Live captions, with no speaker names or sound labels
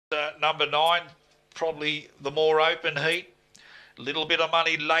number 9, probably the more open heat. A little bit of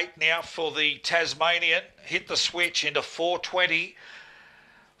money late now for the Tasmanian. Hit the switch into 4.20,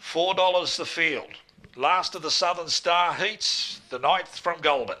 $4 the field. Last of the Southern Star heats, the 9th from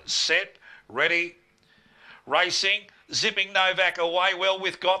Goulburn. Set, ready, racing. Zipping Novak away well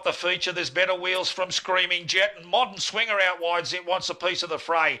with Got the Feature. There's better wheels from Screaming Jet, and Modern Swinger out wide. It wants a piece of the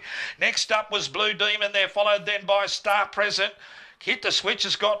fray. Next up was Blue Demon there, followed then by Star Present. Hit the switch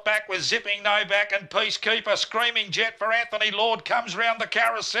has got back with Zipping Novak and Peacekeeper. Screaming Jet for Anthony Lord comes round the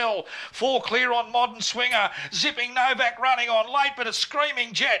carousel. 4 clear on Modern Swinger. Zipping Novak running on late, but it's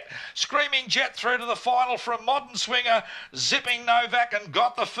Screaming Jet. Screaming Jet through to the final from Modern Swinger. Zipping Novak and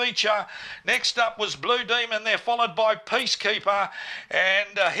Got the Feature. Next up was Blue Demon there, followed by Peacekeeper.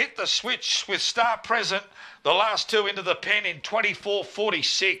 And hit the switch with Star Present. The last 2 into the pen in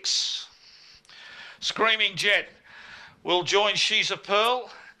 24.46. Screaming Jet will join She's a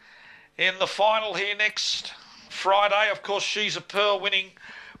Pearl in the final here next Friday. Of course, She's a Pearl winning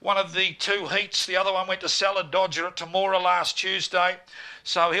one of the 2 heats. The other one went to Salad Dodger at Temora last Tuesday.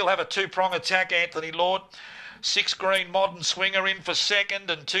 So he'll have a 2-prong attack, Anthony Lord. 6 green Modern Swinger in for second,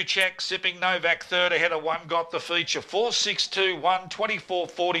 and 2 check Zipping Novak third ahead of 1 Got the Feature. 4.621,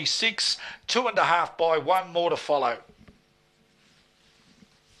 24.46, 2.5 by 1 more to follow.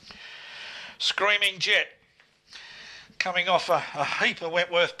 Screaming Jet, coming off a heap of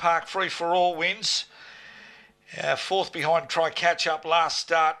Wentworth Park free-for-all wins. 4th behind Try Catch Up last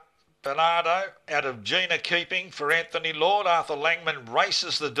start. Bernardo out of Gina Keeping for Anthony Lord. Arthur Langman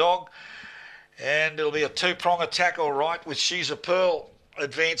races the dog. And it'll be a 2-prong attack, all right, with She's a Pearl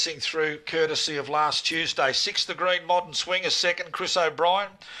advancing through courtesy of last Tuesday. 6th the green Modern Swinger, second Chris O'Brien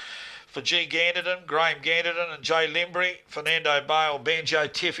for G. Ganderton, Graham Ganderton and Jay Limbry. Fernando Bale, Banjo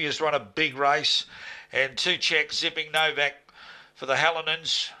Tiffy has run a big race. And 2 check Zipping Novak for the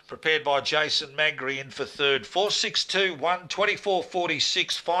Hallinans, prepared by Jason Magri in for third. 4.621,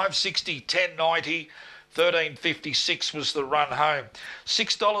 24.46, 5.60, 10.90, 13.56 was the run home.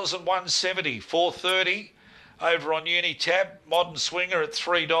 $6 and 1.70, 4.30 over on Unitab. Modern Swinger at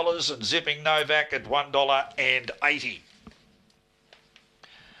 $3 and Zipping Novak at $1.80.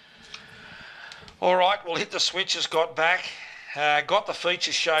 All right, we'll hit the switches, got back. Got the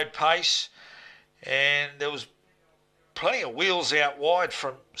Feature showed pace. And there was plenty of wheels out wide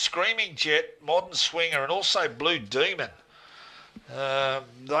from Screaming Jet, Modern Swinger and also Blue Demon.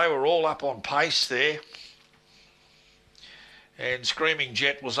 They were all up on pace there. And Screaming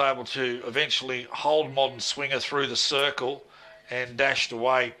Jet was able to eventually hold Modern Swinger through the circle and dashed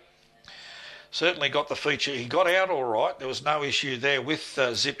away. Certainly Got the Feature. He got out all right. There was no issue there with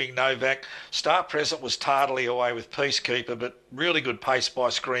Zipping Novak. Star Present was tardily away with Peacekeeper, but really good pace by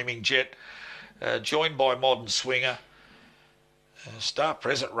Screaming Jet. Joined by Modern Swinger. Star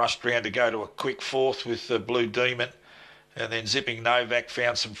Present rushed round to go to a quick 4th with Blue Demon, and then Zipping Novak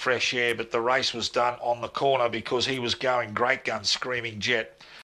found some fresh air, but the race was done on the corner because he was going great gun Screaming Jet.